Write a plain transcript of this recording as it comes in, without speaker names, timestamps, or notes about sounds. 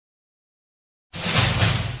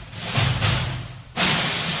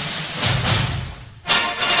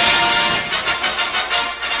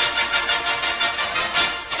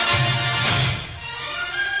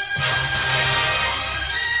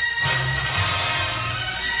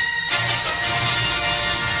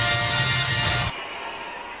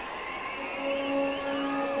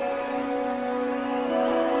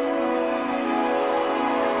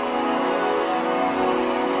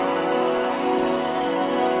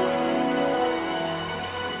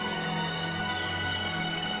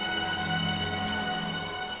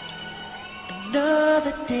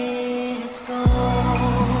the day is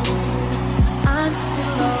gone, I'm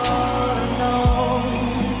still all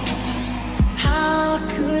alone. How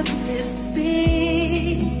could this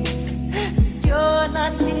be? You're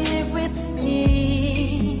not here with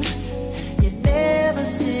me. You never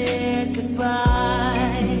said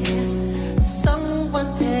goodbye.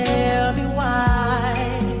 Someone tell me why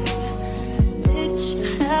did you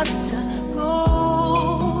have to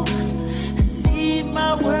go and leave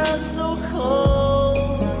my world so cold?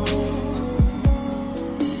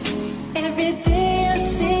 Every day I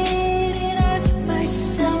sit and ask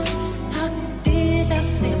myself, how did I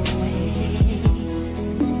slip away?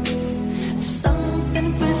 Something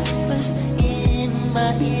whispers in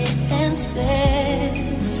my ear and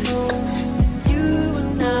says, you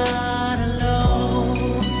are not alone.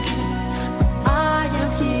 I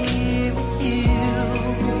am here with you.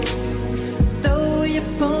 Though you're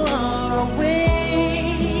far away,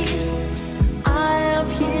 I am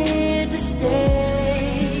here to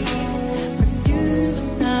stay. But you are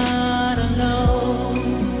not alone.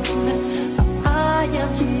 I am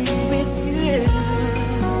here with you.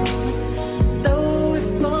 Though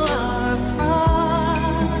we're far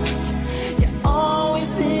apart, you're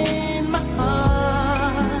always in my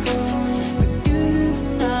heart. But you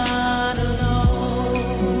are not alone.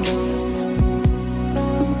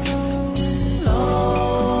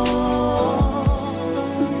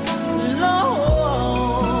 Lord,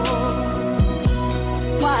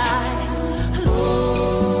 why, Lord?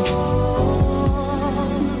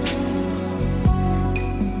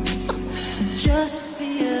 Just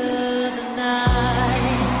the other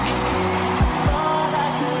night, thought I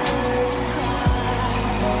heard you cry,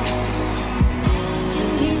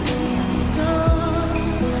 asking me to come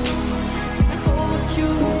and hold you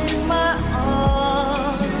in my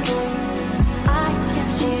arms. I can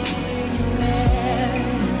hear your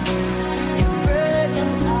prayers, your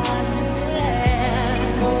burdens on your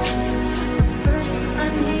hand. First I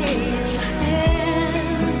need your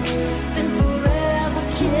hand, then forever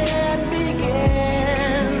can begin.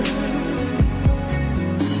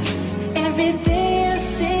 Every day I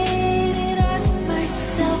sit and ask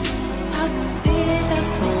myself, how did I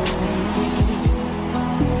slip away?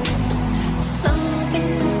 Something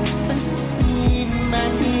whispers in my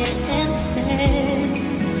ear and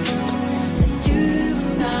says that you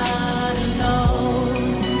are not alone.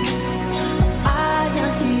 I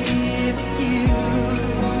am here with you.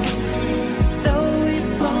 Though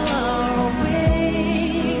you're far away,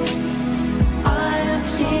 I am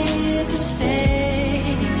here to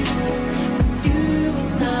stay. But you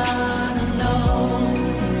are not alone.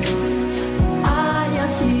 I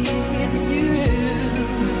am here with you.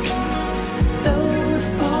 Though we're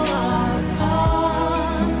far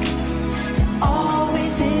apart, you're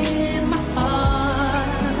always in my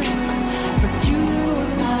heart. But you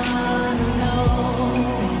are not alone.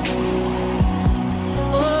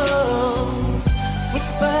 Oh,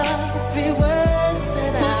 whisper three words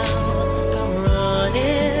that I'll come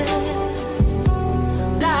running.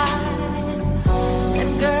 Lie,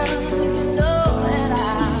 and girl, you know that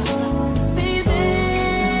I'll be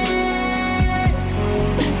there.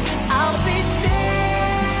 I'll be there.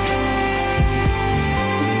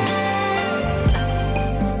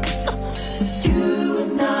 You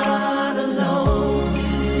are not alone.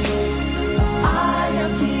 I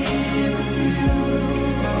am here with you.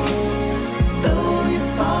 Though you're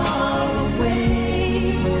far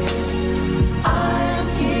away, I am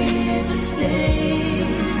here to stay.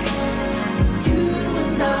 You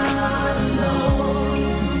are not alone.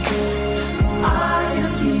 I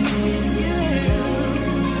am here with you.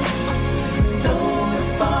 Though we're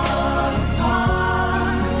far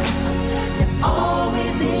apart, you're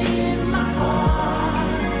always in my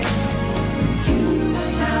heart. You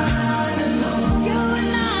are not alone. You are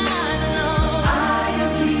not alone. I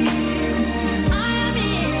am here with you. I am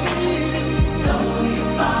here with you. Though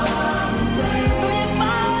you're far away,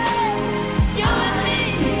 you are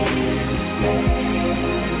here to stay.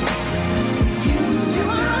 You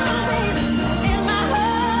are always in my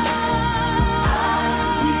heart. I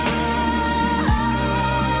am here.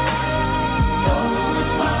 Though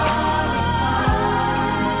we're far apart,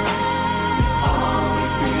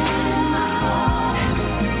 always in my heart.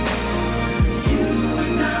 You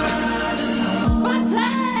are not alone.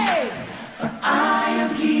 Fractais! For I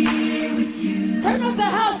am here with you. Turn up the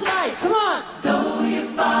house lights, come on! Though you're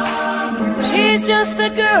far away. She's just a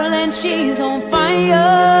girl and she's on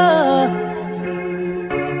fire,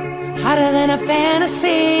 hotter than a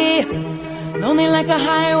fantasy, lonely like a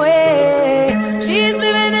highway. She's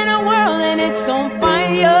living in a world and it's on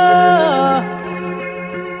fire,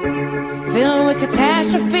 filled with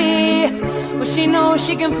catastrophe, but she she knows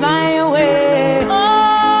she can fly away. Oh,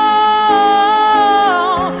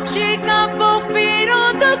 she got both feet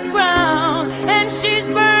on the ground and she's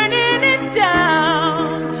burning it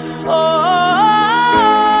down. Oh,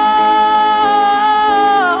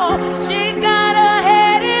 she got her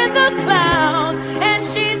head in the clouds and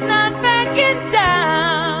she's not backing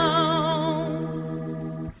down.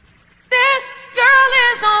 This girl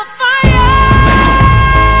is on fire.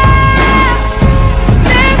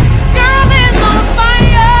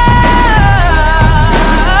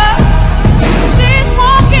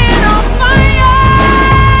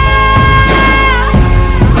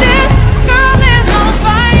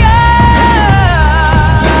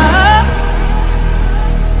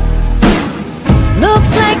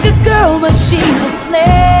 But she's a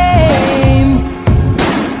flame,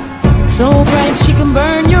 so bright she can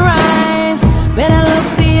burn your eyes. Better look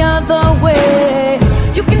the other way.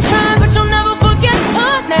 You can try, but you'll never forget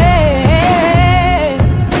her name.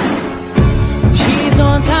 She's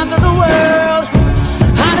on top of the world,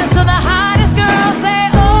 hottest of the hottest girls. Say,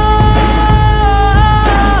 oh,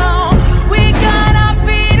 we got our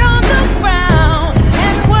feet on the ground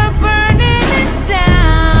and we're burning it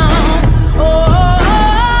down. Oh,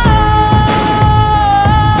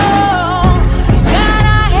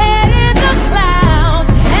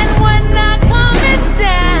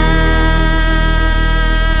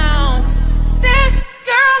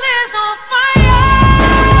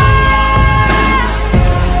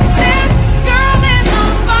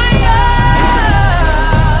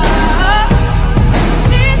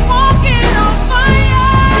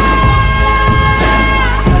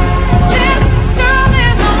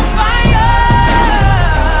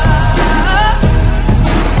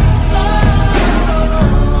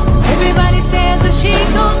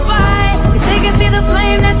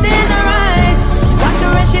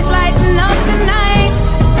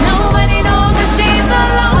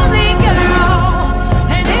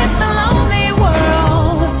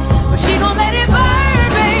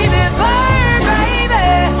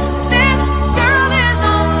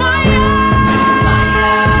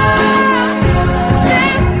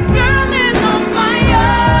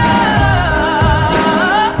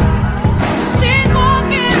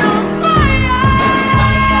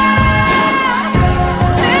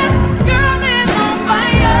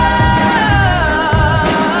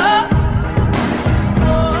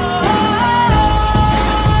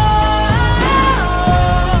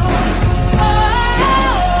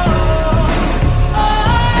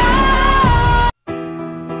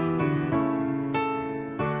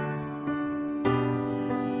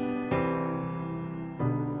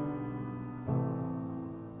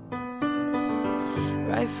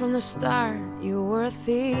 right from the start, you were a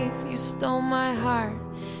thief, you stole my heart,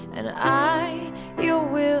 and I, your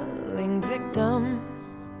willing victim.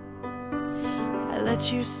 I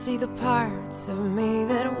let you see the parts of me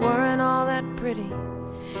that weren't all that pretty,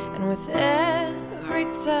 and with every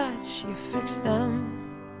touch you fixed them.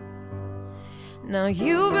 Now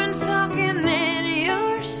you've been talking in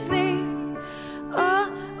your sleep,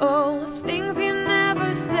 oh, oh, things you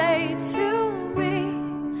never say to me.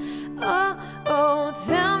 Oh, oh,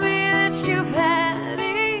 tell me that you've had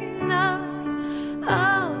enough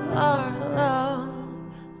of our love,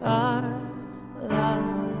 our love.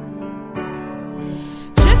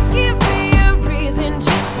 Just give me a reason,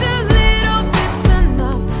 just a little bit's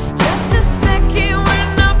enough. Just a second, we're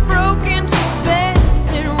not broken, just bends,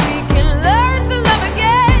 and we can learn to love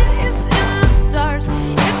again. It's in the stars,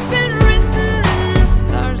 it's been written in the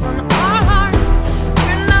scars on our hearts.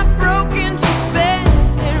 We're not broken, just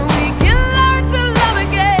bends, and we can learn to love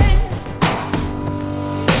again.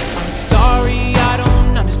 I'm sorry, I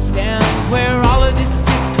don't understand where all of this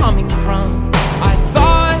is coming from. I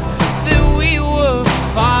thought that we were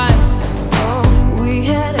fine. Oh, we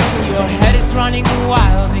had everything. Your head is running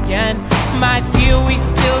wild again. My dear, we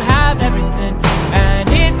still have everything, and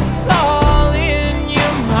it's all in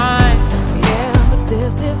your mind. Yeah, but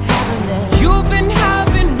this is happening. You've been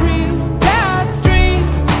having real bad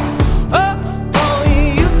dreams. Oh, oh, you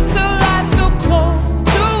used to lie so close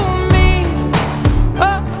to me.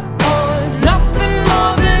 Oh, oh, there's nothing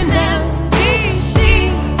more than empty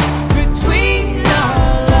sheets between our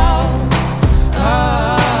love,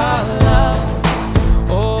 our love.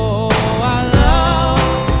 Oh, our love,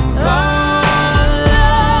 our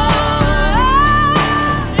love.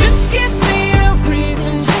 Just give me a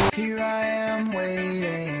reason, just Here I am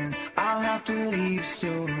waiting, I'll have to leave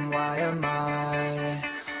soon. Why am I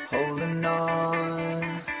holding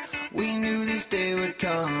on? We knew this day would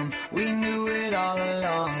come, we knew it all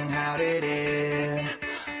along. How did it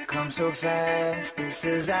come so fast? This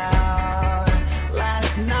is our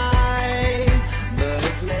last night.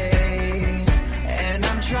 it's late, and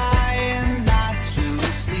I'm trying not to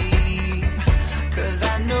sleep, 'cause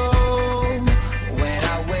I know when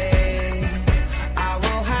I wake I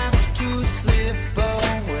will have to slip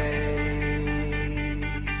away.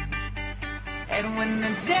 And when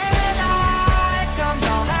the daylight comes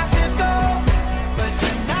I'll have to go, but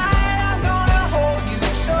tonight I'm gonna hold you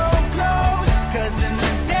so close, 'cause in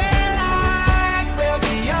the daylight we'll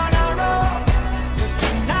be on our own. But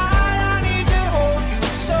tonight I need to hold you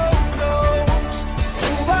so close.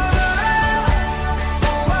 Ooh, oh, oh,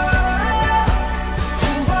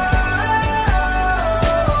 ooh,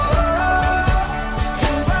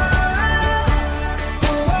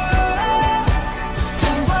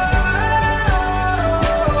 oh,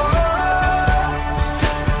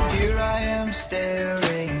 here I am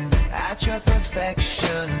staring at your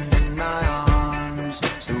perfection in my arms,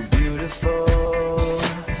 so beautiful.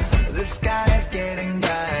 The sky is getting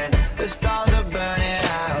bright, the stars are burning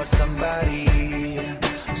out. Somebody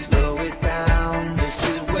slow it down, this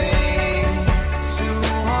is way too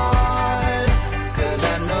hard. 'Cause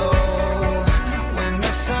I know when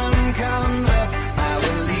the sun comes up I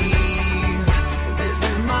will leave. This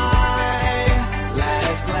is my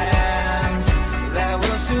last glance, that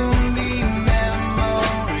will soon be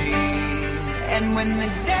memory. And when the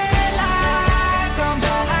daylight comes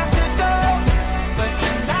I'll have to go, but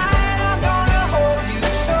tonight I'm gonna hold you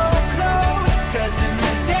so close, 'cause in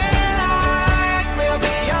the daylight we'll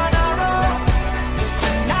be on our own. But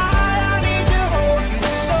tonight I need to hold you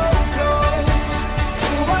so close.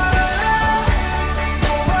 Ooh, oh,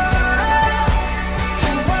 ooh, oh,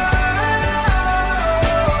 ooh,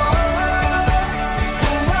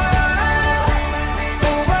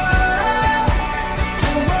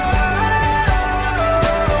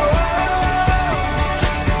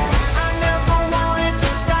 I never wanted to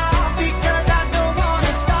stop, because I don't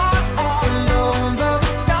wanna start all over,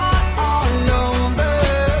 start all over.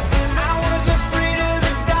 I was afraid of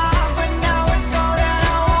the dark, but now it's all that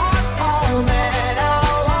I want, all that I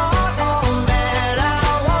want, all that I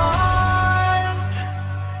want.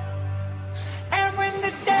 And when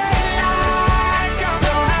the daylight comes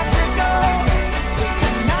I'll have to go, but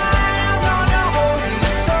tonight I'm gonna hold you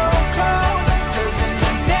so close, 'cause in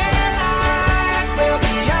the daylight we'll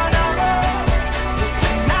be on our own. But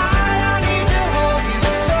tonight I need to hold you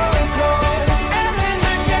so close. And when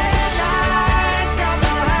the daylight comes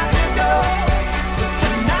I'll have to go, but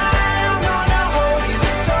tonight I'm gonna hold you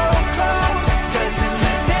so close, 'cause in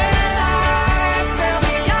the daylight we'll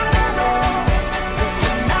be on our own. But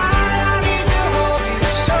tonight I need to hold you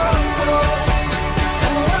so close.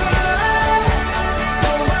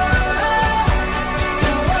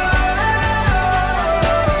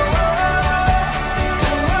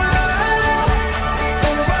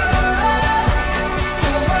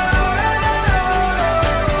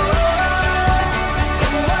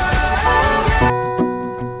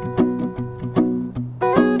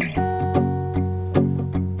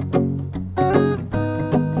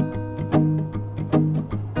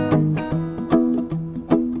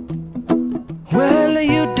 Well,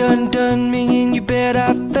 you done me and you bet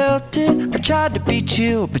I felt it. I tried to be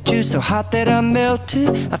chill, but you're so hot that I melted.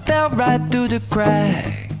 I fell right through the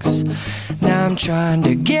cracks. Now I'm trying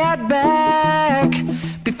to get back.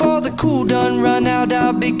 Before the cool done run out,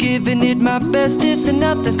 I'll be giving it my bestest, and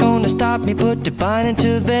nothing's gonna stop me but divine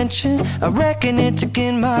intervention. I reckon it's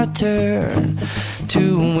again my turn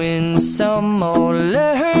to win some or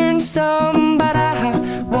learn some, but I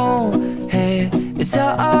won't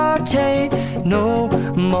hesitate no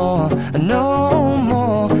more, no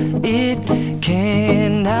more. It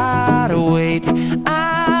cannot wait.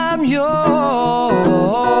 I'm yours.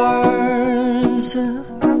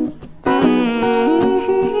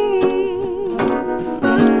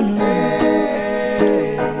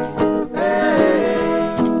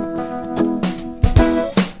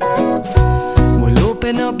 Well,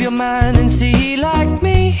 open up your mind and see like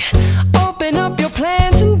me. Open up your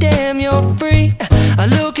plans and damn, you're free. I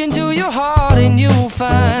look into your heart and you'll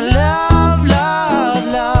find love, love,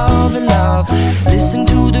 love, and love. Listen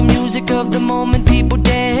to the music of the moment, people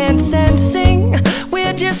dance and sing.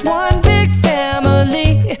 We're just one big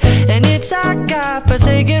family, and it's our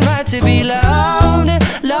God-forsaken right to be loved,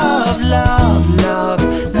 love, love, love,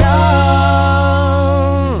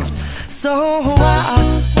 loved. So I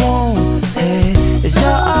won't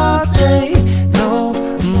hesitate no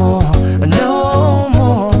more, no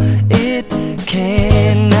more. It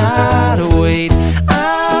cannot wait.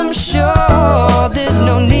 I'm sure there's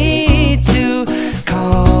no need to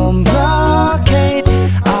complicate.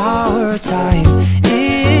 Our time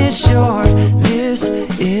is short. This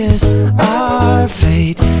is our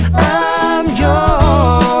fate. I'm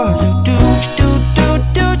yours.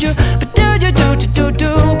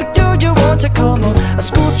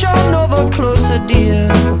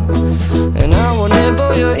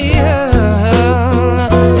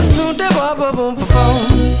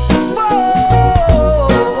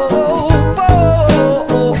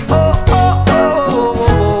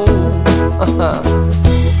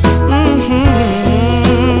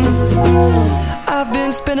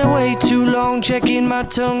 tongue, checking my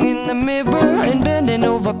tongue in the mirror, and bending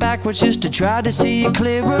over backwards just to try to see it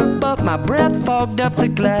clearer. But my breath fogged up the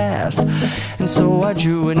glass, and so I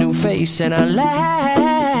drew a new face and I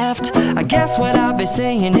laughed. I guess what I'll be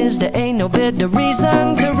saying is there ain't no better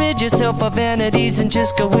reason to rid yourself of vanities and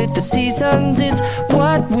just go with the seasons. It's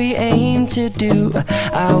what we aim to do.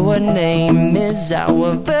 Our name is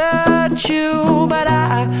our virtue, but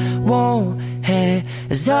I won't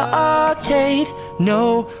hesitate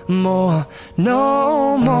no more,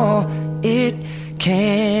 no more. It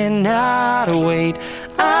cannot wait.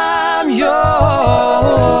 I'm yours.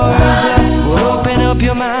 Well, open up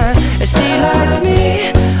your mind and see like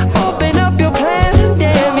me. Open up your plans and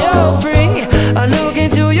damn, you're free. I look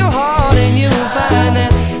into your heart and you'll find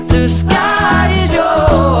that the sky is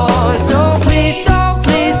yours. So please don't,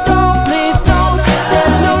 please don't, please don't.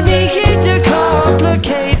 There's no need here to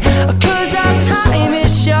complicate, 'cause our time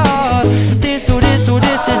is short. This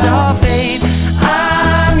is our fate.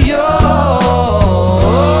 I'm yours.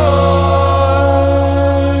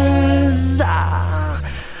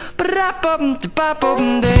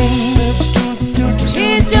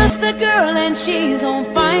 She's just a girl and she's on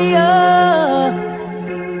fire,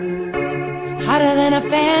 hotter than a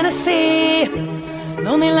fantasy,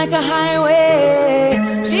 lonely like a highway.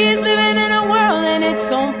 She's living in a world and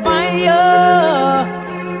it's on fire,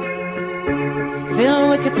 filled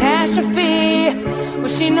with catastrophe,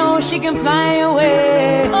 but she knows she can fly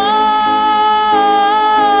away. Oh,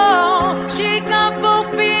 she got both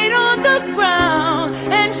feet on the ground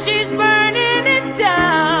and she's burning it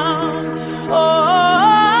down. Oh,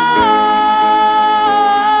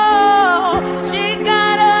 she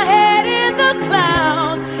got her head in the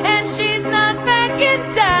clouds and she's not backing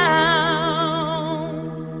down.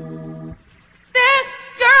 This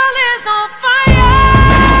girl is on fire.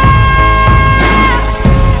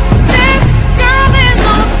 This girl is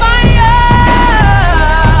on fire.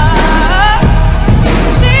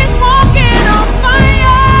 She's walking on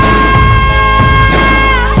fire.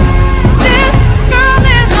 This girl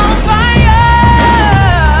is on fire.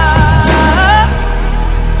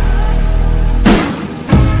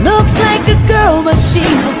 Looks like a girl, but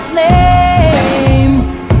she's a flame,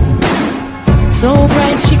 so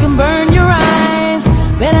bright she can burn your eyes.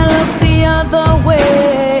 Better look the other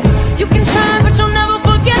way. You can try, but you'll never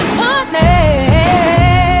forget her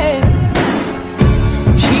name.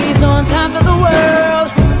 She's on top of the world,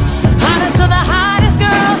 hottest of the hottest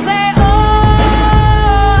girls. Say, oh,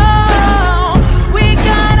 we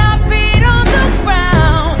got our feet on the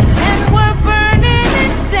ground and we're burning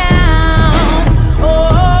it down. Oh,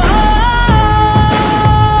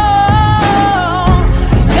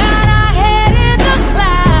 got our head in the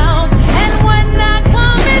clouds and we're not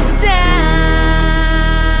coming down.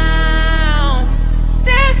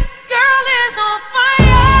 This girl is on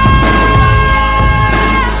fire.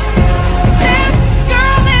 This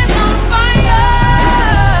girl is on fire.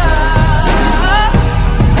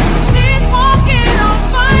 She's walking on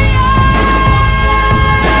fire.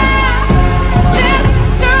 This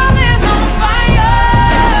girl is on fire.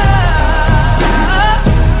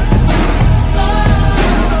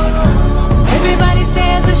 Everybody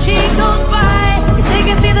stares as she goes by, 'cause they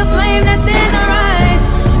can see the flame that's in her eyes.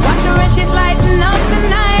 Watch her as she's lighting up the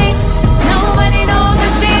night. Nobody knows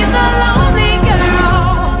that she's a lonely girl,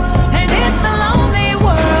 and it's a lonely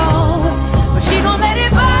world, but she gon' let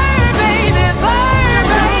it burn, baby, burn,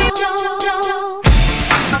 baby.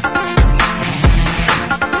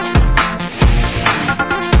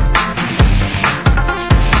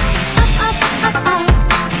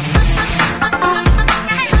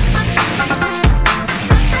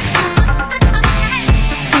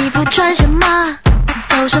你不穿什么，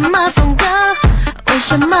走什么风格？为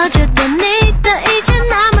什么觉得你的一切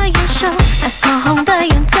那么眼熟？那口红的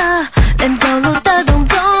颜色，连走路的动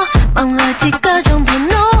作，忙了几个钟头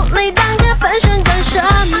努力，当着分身干什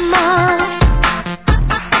么？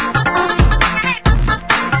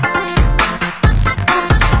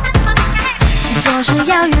做事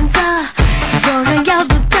要原则，做人要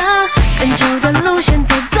独特，更久的路线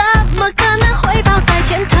走，怎么可能会跑在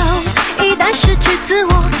前头？一旦失去自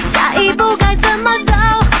我，下一步该怎么走？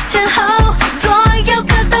前后左右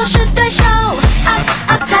可都是对手。Up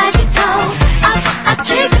up 抬起头 ，Up up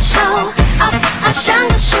举个手 ，Up up 像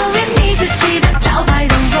个属于你自己的招牌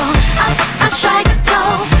动作。Up up 甩个头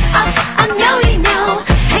 ，Up up 扭一扭。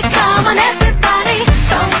Hey come on everybody，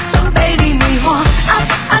 通通被你迷惑。Up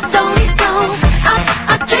up 动一动 ，Up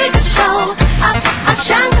up 举个手 ，Up up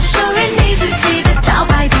像个属于你自己的招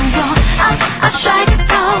牌动作。Up up 甩个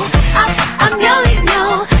头 ，Up up 扭一扭。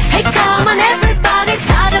Hey come on everybody，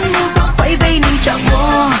 他的目光会被你掌握。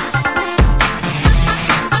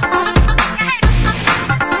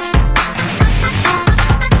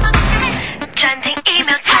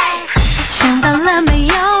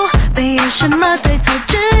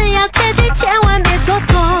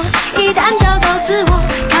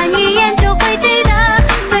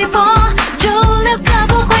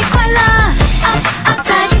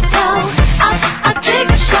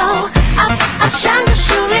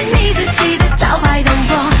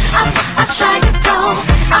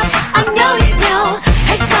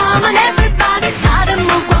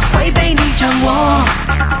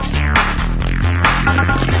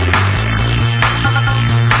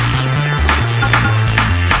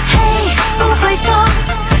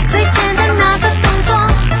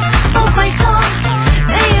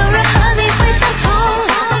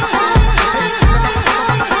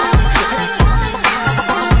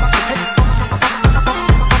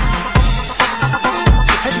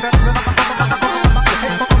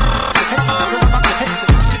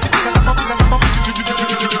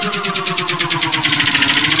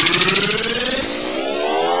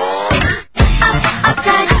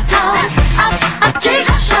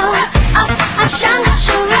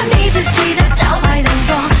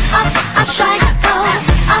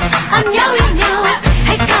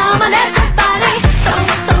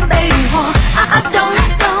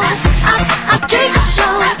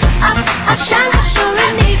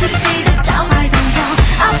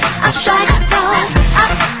帅头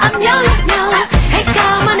，I'm yo yo yo，Hey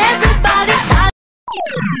come on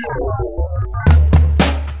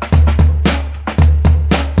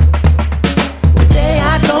everybody。Today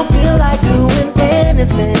I don't feel like doing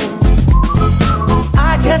anything.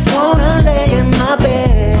 I just wanna lay in my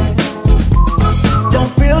bed. Don't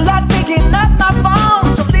feel like picking up my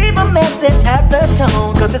phone, so leave a message at the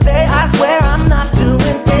tone. Cause today I swear I'm not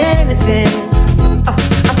doing anything.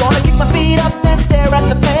 I'm gonna kick my feet up and stare at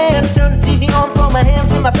the fan. Turn the TV on, throw my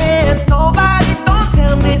hands in my pants. Nobody's gonna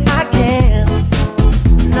tell me I can't.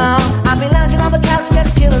 No, I've been lounging on the couch,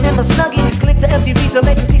 just chilling in my snuggie. Clicks of MTV so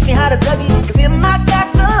they can teach me how to Dougie. Cause in my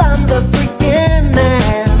castle I'm the freaking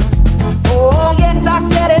man. Oh yes, I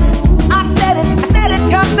said it, I said it, I said it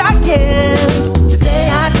cause I can. Today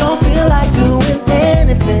I don't feel like doing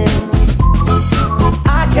anything.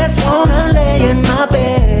 I just wanna lay in my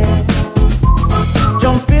bed.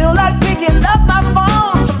 Don't feel like picking up my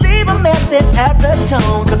phone, so leave a message at the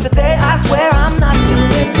tone. Cause today I swear I'm not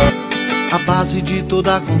doing it. A base de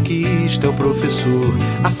toda conquista é o professor,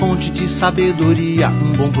 a fonte de sabedoria,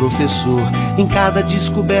 um bom professor. Em cada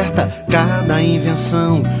descoberta, cada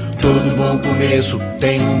invenção, todo bom começo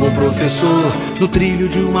tem um bom professor. No trilho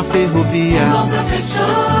de uma ferrovia, um bom professor.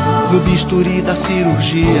 No bisturi da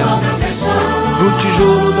cirurgia, um bom professor. No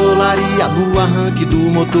tijolo da olaria, no arranque do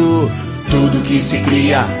motor, tudo que se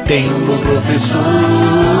cria tem um bom professor.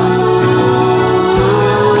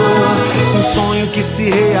 Um sonho que se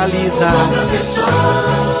realiza,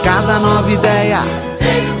 cada nova ideia,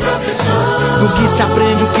 no que se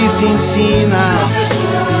aprende, o que se ensina,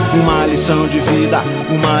 uma lição de vida,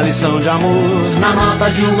 uma lição de amor, na nota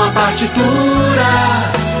de uma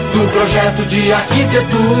partitura, no projeto de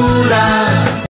arquitetura.